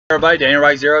Everybody, Daniel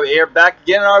Right Zero here, back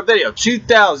again in our video.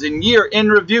 2000 year in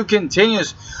review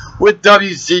continues with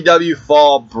WCW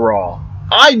Fall Brawl.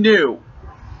 I knew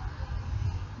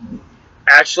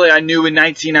in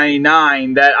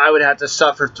 1999 that I would have to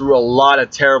suffer through a lot of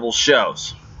terrible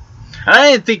shows. And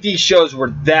I didn't think these shows were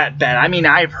that bad. I mean,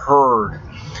 I've heard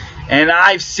and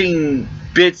I've seen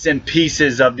bits and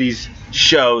pieces of these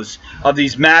shows, of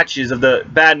these matches, of the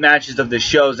bad matches of the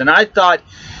shows, and I thought,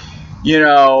 you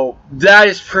know, that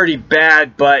is pretty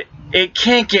bad, but it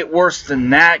can't get worse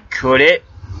than that, could it?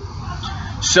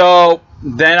 So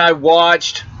then I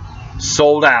watched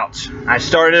Sold Out. I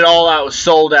started it all out with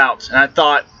Sold Out, and I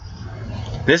thought,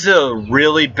 this is a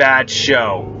really bad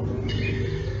show.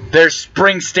 There's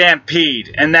Spring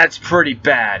Stampede, and that's pretty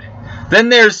bad. Then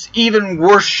there's even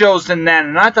worse shows than that,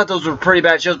 and I thought those were pretty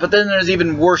bad shows, but then there's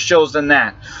even worse shows than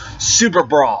that. Super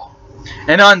Brawl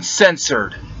and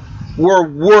Uncensored were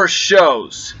worse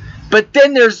shows, but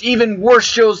then there's even worse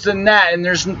shows than that, and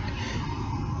there's,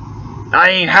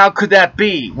 I mean, how could that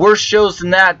be? Worse shows than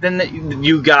that. Then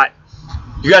you got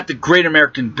the Great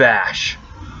American Bash.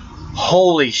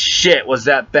 Holy shit, was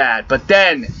that bad? But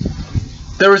then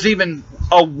there was even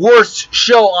a worse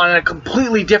show on a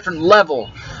completely different level.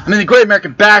 I mean, the Great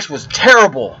American Bash was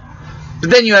terrible, but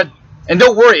then you had, and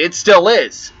don't worry, it still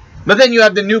is, but then you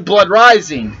have the New Blood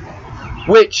Rising,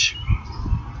 which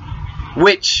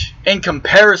in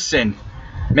comparison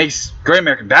makes Great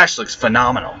American Bash looks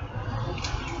phenomenal.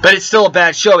 But it's still a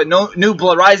bad show. But New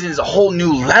Blood Rising is a whole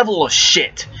new level of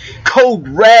shit. Code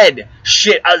Red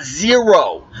shit, a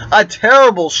zero, a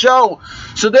terrible show.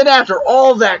 So then after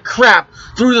all that crap,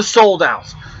 through the Sold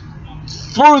Outs,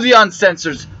 through the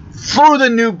Uncensored, through the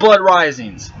New Blood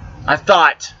Risings, I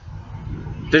thought,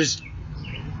 there's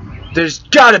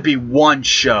got to be one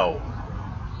show.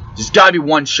 There's got to be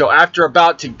one show. After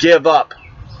about to give up,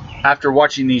 after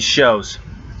watching these shows,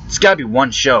 there's got to be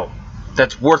one show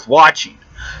that's worth watching.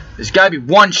 There's got to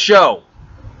be one show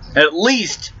that at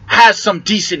least has some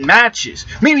decent matches.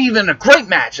 Maybe even a great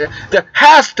match. There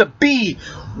has to be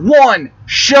one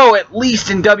show at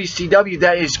least in WCW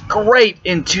that is great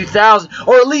in 2000,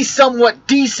 or at least somewhat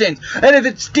decent. And if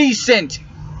it's decent,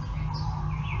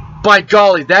 by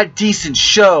golly, that decent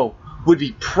show would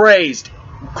be praised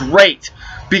great.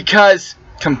 Because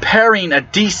comparing a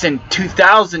decent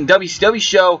 2000 WCW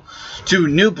show to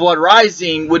New Blood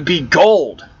Rising would be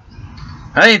gold.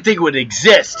 I didn't think it would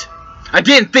exist. I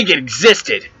didn't think it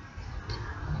existed.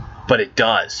 But it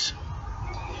does.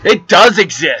 It does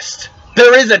exist.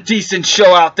 There is a decent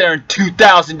show out there in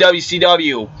 2000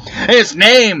 WCW. And its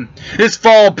name is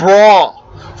Fall Brawl.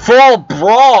 Fall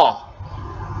Brawl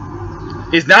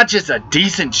is not just a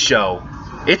decent show.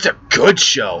 It's a good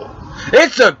show.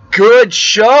 It's a good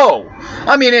show.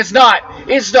 I mean, it's not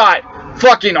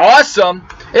fucking awesome.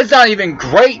 It's not even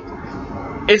great.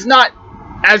 It's not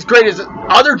as great as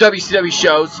other WCW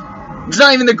shows. It's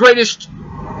not even the greatest,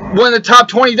 one of the top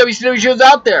 20 WCW shows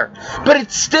out there. But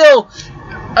it's still,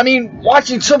 I mean,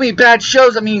 watching so many bad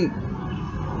shows, I mean,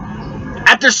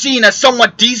 after seeing a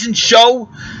somewhat decent show,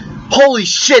 holy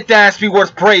shit, that has to be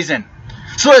worth praising.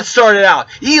 So let's start it out.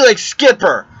 Elix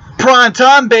Skipper, Prime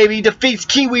Time Baby, defeats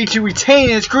Kiwi to retain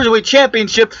his Cruiserweight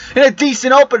Championship in a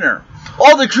decent opener.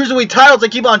 All the Cruiserweight titles I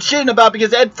keep on shitting about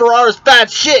because Ed Ferrara's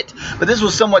fat shit. But this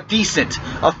was somewhat decent.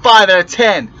 A 5 out of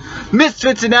 10.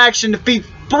 Misfits in Action defeat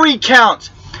 3 counts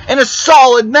in a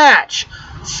solid match.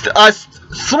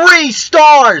 3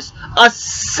 stars. A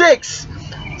 6.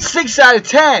 6 out of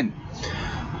 10.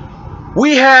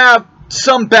 We have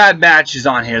some bad matches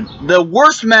on here. The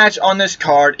worst match on this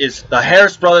card is the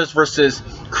Harris Brothers versus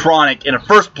Chronic in a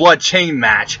First Blood chain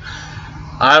match.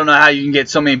 I don't know how you can get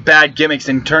so many bad gimmicks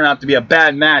and turn out to be a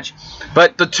bad match.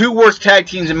 But the 2 worst tag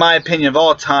teams, in my opinion, of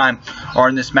all time are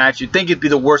in this match. You'd think it'd be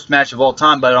the worst match of all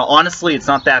time, but honestly, it's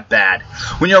not that bad.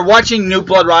 When you're watching New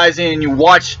Blood Rising and you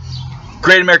watch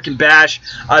Great American Bash,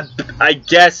 I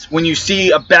guess when you see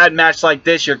a bad match like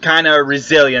this, you're kind of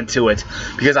resilient to it.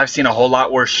 Because I've seen a whole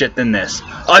lot worse shit than this.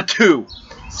 A 2.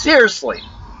 Seriously.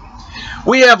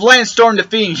 We have Lance Storm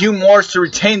defeating Hugh Morris to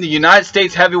retain the United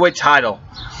States Heavyweight title.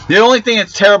 The only thing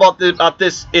that's terrible about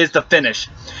this is the finish.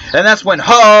 And that's when,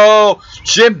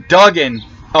 Jim Duggan,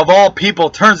 of all people,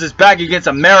 turns his back against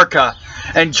America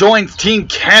and joins Team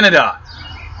Canada.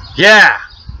 Yeah.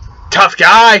 Tough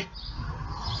guy.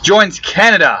 Joins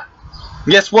Canada.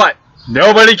 Guess what?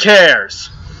 Nobody cares.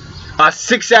 A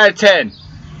 6 out of 10.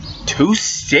 2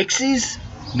 6s?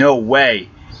 No way.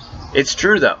 It's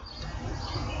true, though.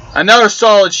 Another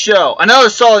solid show. Another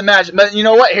solid match. But you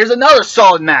know what? Here's another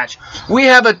solid match. We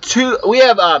have a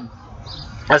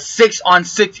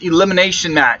 6-on-6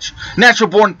 elimination match. Natural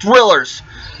Born Thrillers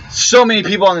so many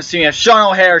people on this team. You have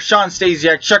Sean O'Hare, Sean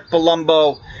Stasiak, Chuck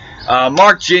Palumbo,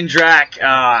 Mark Jindrak,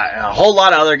 a whole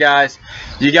lot of other guys.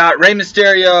 You got Rey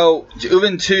Mysterio,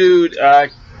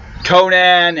 Juventud,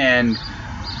 Conan, and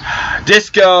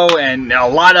Disco, and a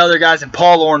lot of other guys, and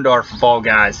Paul Orndorff of all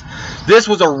guys. This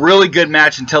was a really good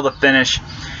match until the finish.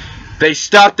 They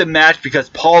stopped the match because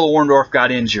Paul Orndorff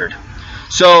got injured.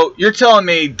 So you're telling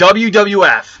me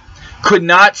WWF could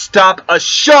not stop a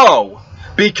show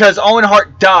because Owen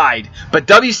Hart died, but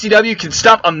WCW can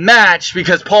stop a match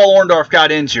because Paul Orndorff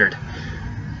got injured?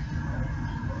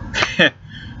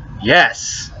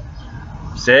 Yes.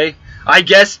 See? I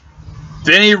guess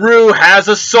Vinny Rue has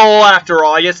a soul after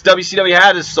all. I guess WCW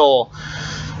had a soul.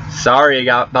 Sorry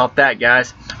about that,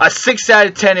 guys. A 6 out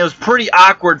of 10. It was pretty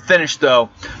awkward finish, though.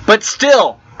 But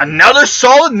still, another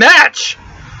solid match.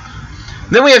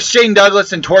 Then we have Shane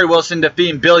Douglas and Torrie Wilson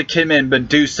defeating Billy Kidman and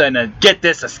Medusa in a, get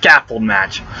this, a scaffold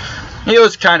match. It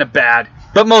was kind of bad,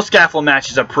 but most scaffold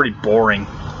matches are pretty boring.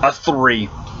 A 3.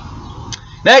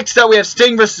 Next up, we have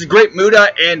Sting versus Great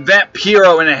Muta and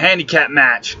Vampiro in a handicap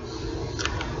match.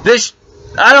 This,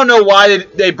 I don't know why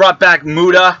they brought back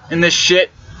Muta in this shit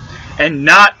and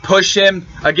not push him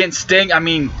against Sting. I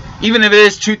mean, even if it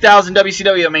is 2000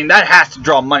 WCW, I mean, that has to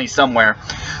draw money somewhere.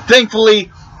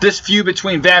 Thankfully, this feud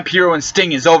between Vampiro and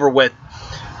Sting is over with,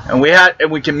 and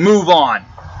we can move on.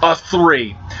 A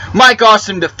 3. Mike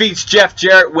Awesome defeats Jeff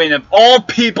Jarrett when of all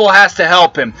people has to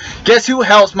help him. Guess who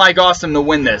helps Mike Awesome to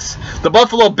win this? The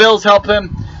Buffalo Bills help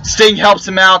him. Sting helps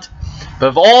him out. But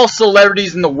of all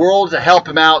celebrities in the world to help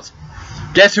him out,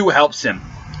 guess who helps him?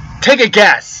 Take a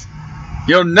guess.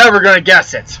 You're never going to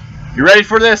guess it. You ready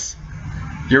for this?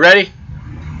 You ready?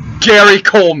 Gary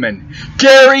Coleman.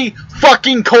 Gary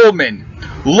fucking Coleman.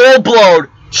 Low-blowed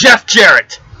Jeff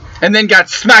Jarrett. And then got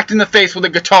smacked in the face with a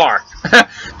guitar.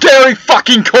 Gary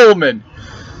fucking Coleman.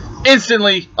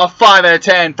 Instantly a 5 out of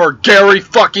 10 for Gary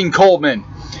fucking Coleman.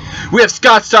 We have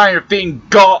Scott Steiner defeating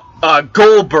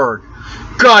Goldberg.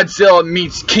 Godzilla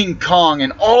meets King Kong,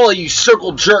 and all of you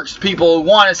circle jerks people who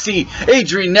want to see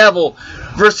Adrian Neville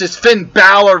versus Finn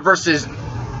Balor versus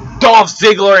Dolph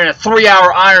Ziggler in a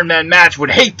 3-hour Iron Man match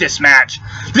would hate this match.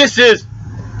 This is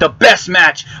the best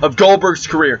match of Goldberg's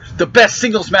career. The best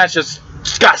singles match of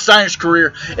Scott Steiner's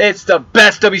career. It's the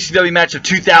best WCW match of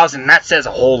 2000, and that says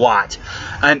a whole lot.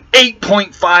 An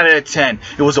 8.5 out of 10.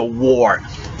 It was a war.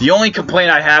 The only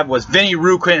complaint I had was Vinny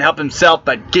Rue couldn't help himself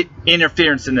but get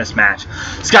interference in this match.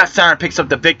 Scott Steiner picks up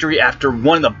the victory after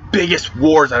one of the biggest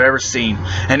wars I've ever seen.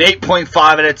 An 8.5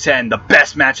 out of 10. The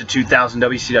best match of 2000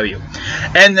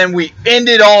 WCW. And then we end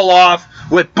it all off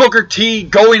with Booker T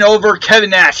going over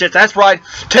Kevin Nash. Yes, that's right.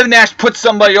 Kevin Nash puts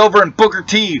somebody over in Booker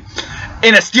T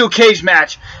in a steel cage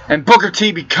match, and Booker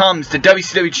T becomes the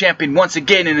WCW champion once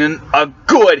again in a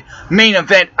good main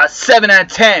event, a 7 out of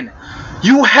 10.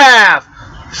 You have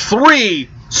 3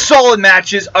 solid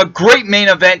matches, a great main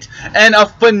event, and a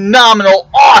phenomenal,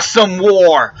 awesome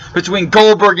war between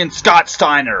Goldberg and Scott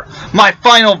Steiner. My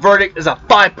final verdict is a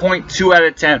 5.2 out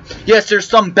of 10. Yes, there's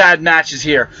some bad matches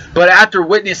here, but after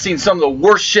witnessing some of the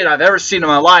worst shit I've ever seen in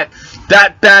my life,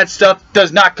 that bad stuff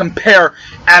does not compare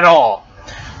at all.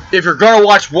 If you're going to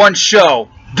watch one show,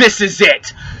 this is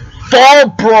it. Fall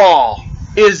Brawl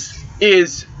is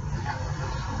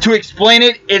to explain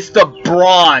it, it's the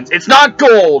bronze. It's not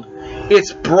gold,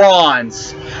 it's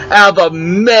bronze. Out of a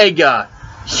mega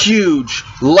huge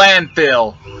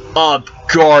landfill of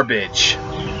garbage.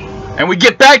 And we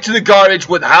get back to the garbage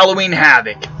with Halloween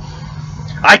Havoc.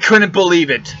 I couldn't believe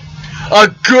it. A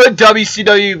good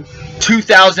WCW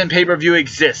 2000 pay-per-view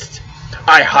exists.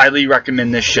 I highly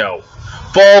recommend this show.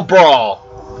 Fall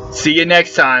Brawl. See you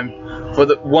next time for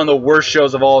one of the worst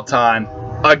shows of all time.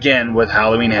 Again with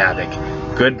Halloween Havoc.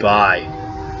 Goodbye.